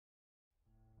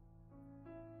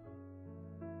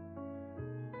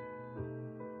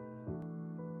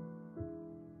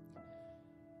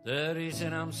Er is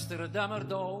een Amsterdammer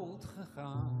dood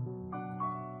gegaan.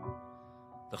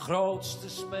 De grootste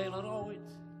speler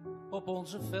ooit op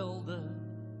onze velden.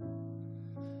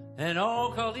 En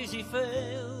ook al is hij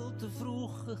veel te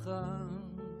vroeg gegaan.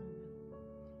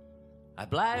 Hij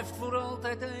blijft voor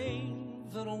altijd een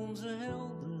van onze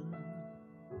helden.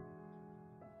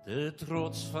 De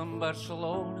trots van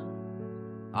Barcelona,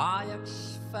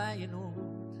 Ajax,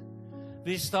 Feyenoord.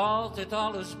 Wist altijd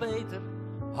alles beter,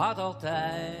 had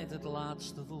altijd het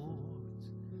laatste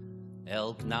woord.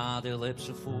 Elk nadeel heeft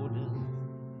zijn voordeel,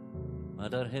 maar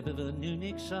daar hebben we nu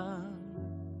niks aan.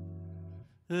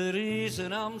 Er is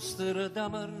een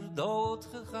Amsterdammer dood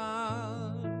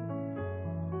gegaan.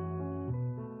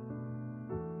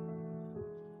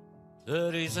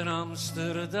 Er is een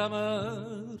Amsterdammer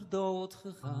dood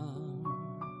gegaan.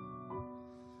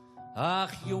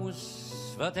 Ach jongens,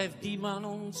 wat heeft die man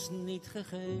ons niet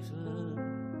gegeven?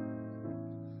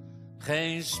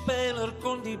 Geen speler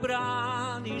kon die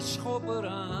brani schopper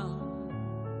aan.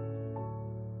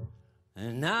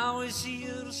 En nou is hij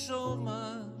er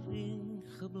zomaar in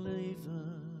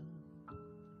gebleven.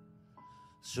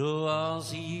 Zoals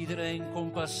hij iedereen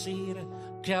kon passeren,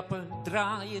 klappen,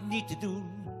 draaien, niet te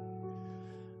doen.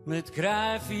 Met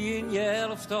Cruijff in je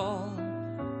elftal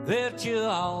werd je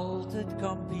altijd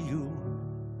kampioen.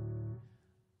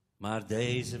 Maar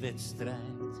deze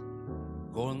wedstrijd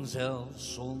kon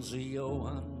zelfs onze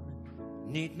Johan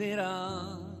niet meer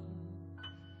aan.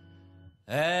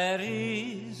 Er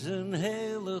is een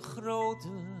hele grote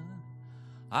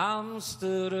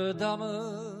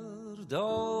Amsterdammer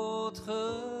dood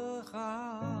gegaan.